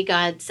to see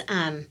God's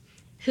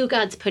who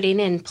God's putting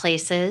in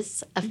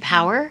places of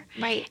power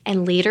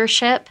and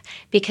leadership,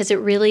 because it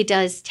really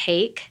does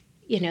take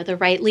the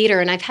right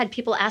leader. And I've had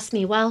people ask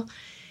me, well,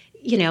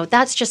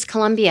 that's just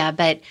Colombia,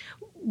 but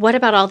what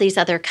about all these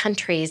other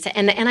countries?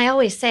 And I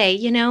always say,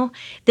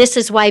 this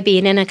is why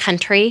being in a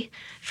country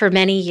for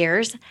many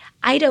years,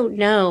 I don't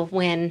know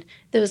when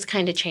those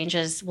kind of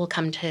changes will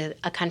come to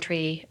a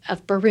country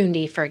of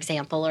Burundi, for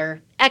example,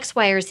 or X,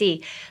 Y, or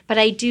Z. But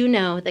I do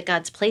know that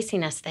God's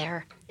placing us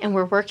there, and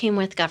we're working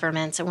with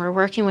governments, and we're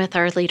working with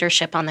our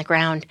leadership on the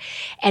ground.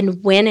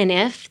 And when and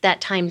if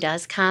that time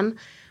does come,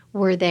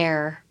 we're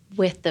there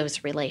with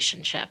those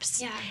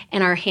relationships. Yeah.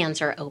 And our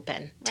hands are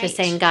open to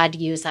saying, God,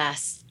 use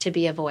us to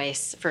be a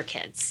voice for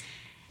kids.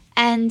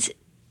 And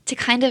to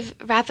kind of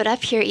wrap it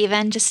up here,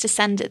 even just to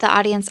send the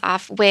audience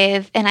off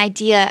with an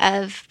idea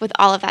of, with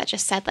all of that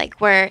just said, like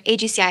where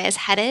AGCI is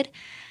headed,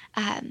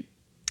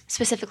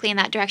 specifically in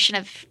that direction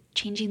of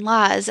changing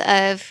laws,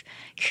 of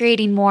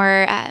creating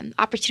more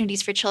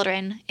opportunities for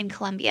children in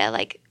Colombia,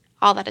 like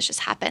all that has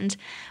just happened.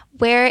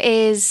 Where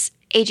is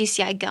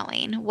AGCI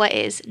going? What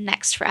is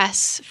next for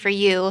us, for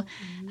you?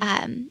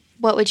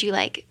 What would you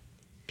like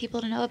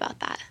people to know about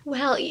that?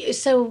 Well,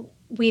 so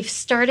we've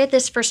started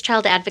this First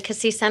Child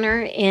Advocacy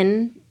Center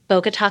in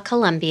Bogota,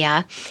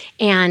 Colombia,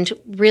 and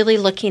really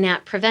looking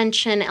at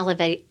prevention,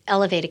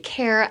 elevated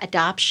care,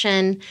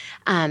 adoption,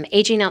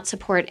 aging out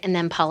support, and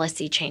then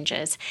policy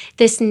changes.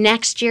 This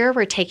next year,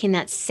 we're taking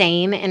that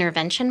same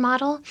intervention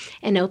model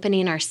and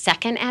opening our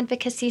second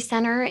advocacy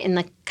center in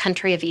the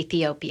country of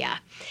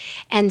Ethiopia.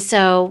 And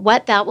so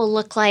what that will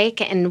look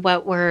like and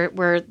what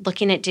we're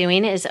looking at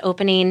doing is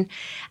opening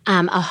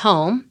a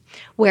home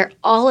where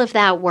all of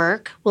that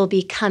work will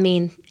be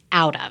coming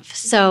out of.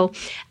 So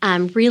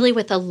really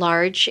with a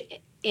large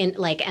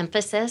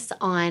emphasis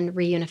on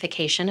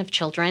reunification of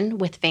children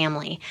with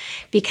family,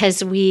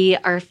 because we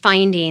are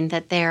finding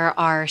that there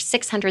are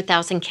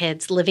 600,000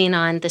 kids living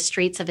on the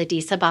streets of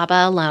Addis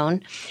Ababa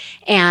alone,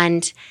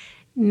 and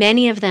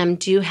many of them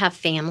do have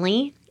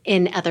family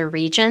in other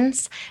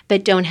regions,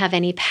 but don't have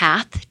any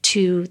path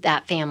to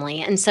that family.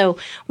 And so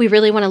we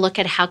really want to look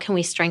at how can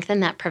we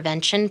strengthen that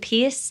prevention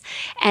piece,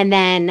 and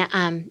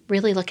then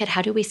really look at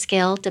how do we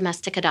scale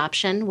domestic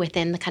adoption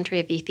within the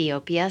country of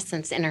Ethiopia,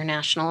 since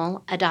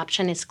international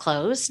adoption is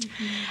closed,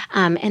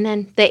 and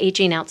then the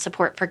aging out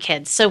support for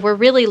kids. So we're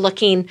really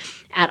looking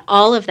at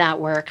all of that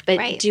work,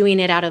 but doing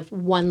it out of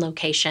one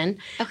location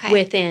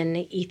within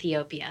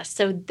Ethiopia.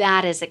 So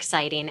that is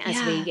exciting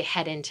as we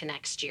head into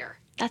next year.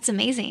 That's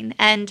amazing.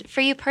 And for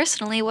you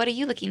personally, what are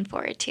you looking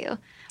forward to?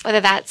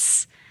 Whether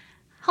that's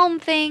home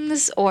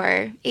things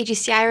or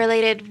AGCI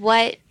related,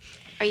 what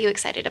are you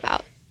excited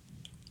about?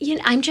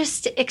 I'm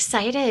just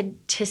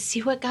excited to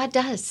see what God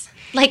does.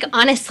 Like,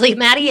 honestly,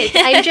 Maddie,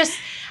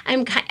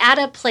 I'm at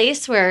a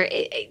place where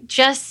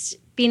just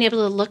being able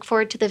to look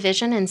forward to the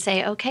vision and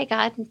say, okay,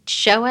 God,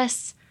 show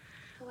us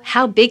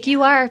how big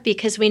you are,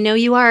 because we know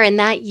you are. In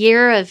that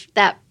year of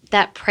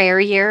that prayer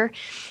year,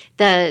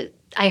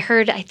 I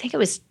heard, I think it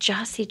was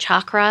Jasi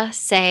Chakra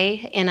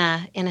say in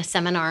a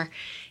seminar,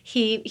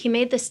 he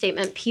made the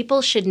statement,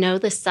 people should know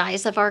the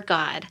size of our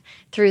God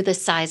through the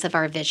size of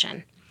our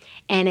vision.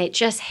 And it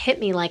just hit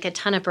me like a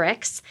ton of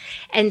bricks.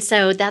 And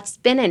so that's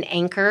been an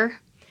anchor,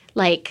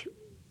 like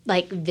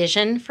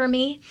vision for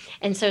me.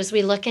 And so as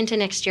we look into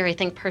next year, I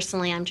think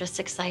personally, I'm just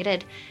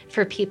excited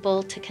for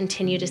people to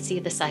continue to see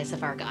the size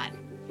of our God.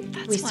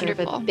 That's we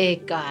wonderful. serve a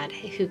big God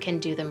who can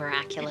do the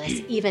miraculous,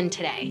 even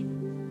today.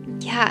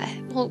 Yeah,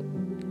 well,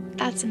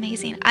 that's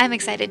amazing. I'm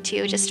excited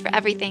too, just for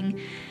everything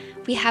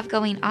we have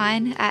going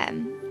on.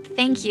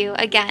 Thank you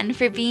again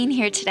for being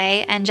here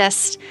today and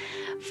just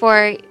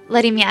for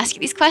letting me ask you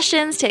these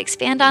questions to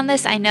expand on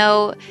this. I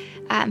know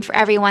for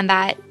everyone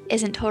that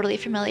isn't totally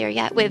familiar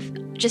yet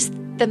with just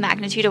the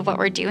magnitude of what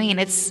we're doing,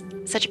 it's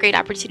such a great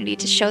opportunity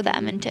to show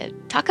them and to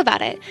talk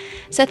about it.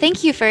 So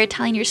thank you for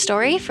telling your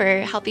story,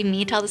 for helping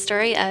me tell the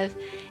story of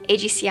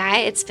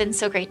AGCI. It's been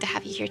so great to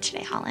have you here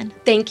today, Holland.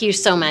 Thank you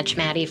so much,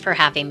 Maddie, for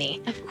having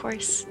me. Of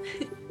course.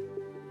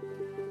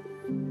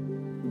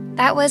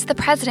 That was the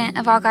president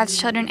of All God's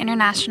Children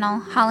International,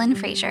 Holland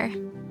Frazier.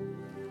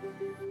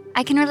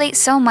 I can relate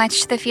so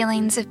much to the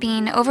feelings of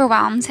being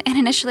overwhelmed and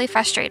initially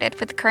frustrated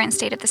with the current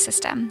state of the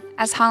system,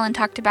 as Holland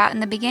talked about in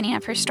the beginning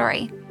of her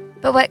story.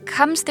 But what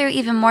comes through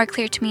even more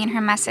clear to me in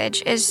her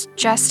message is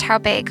just how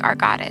big our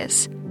God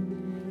is.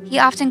 He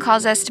often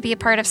calls us to be a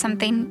part of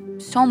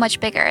something so much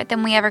bigger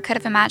than we ever could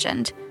have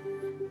imagined.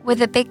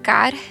 With a big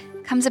God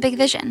comes a big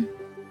vision.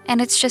 And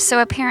it's just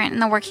so apparent in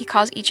the work he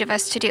calls each of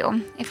us to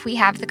do, if we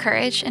have the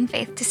courage and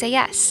faith to say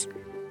yes,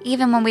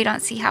 even when we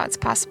don't see how it's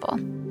possible.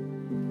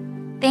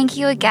 Thank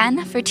you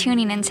again for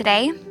tuning in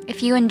today.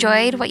 If you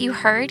enjoyed what you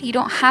heard, you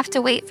don't have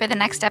to wait for the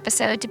next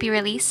episode to be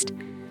released.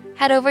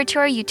 Head over to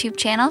our YouTube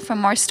channel for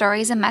more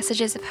stories and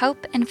messages of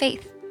hope and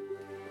faith.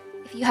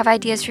 If you have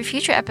ideas for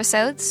future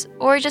episodes,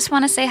 or just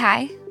want to say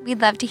hi,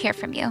 we'd love to hear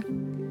from you.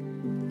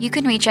 You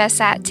can reach us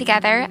at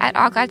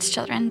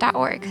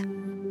together@allgodschildren.org.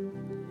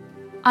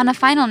 On a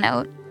final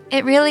note,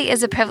 it really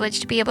is a privilege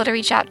to be able to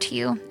reach out to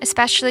you,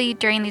 especially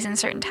during these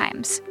uncertain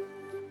times.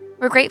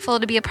 We're grateful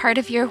to be a part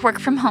of your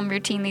work-from-home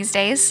routine these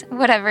days,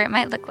 whatever it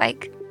might look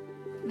like.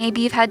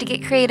 Maybe you've had to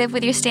get creative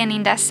with your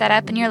standing desk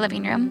setup in your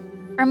living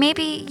room. Or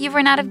maybe you've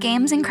run out of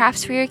games and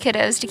crafts for your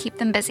kiddos to keep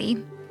them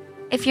busy.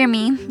 If you're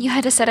me, you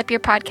had to set up your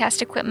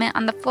podcast equipment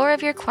on the floor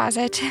of your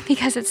closet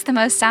because it's the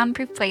most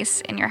soundproof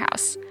place in your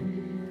house.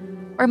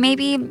 Or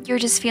maybe you're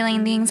just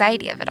feeling the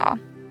anxiety of it all.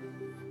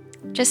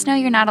 Just know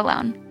you're not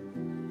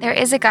alone. There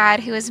is a God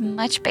who is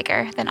much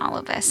bigger than all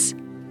of this.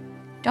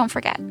 Don't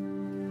forget,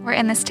 we're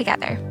in this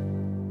together.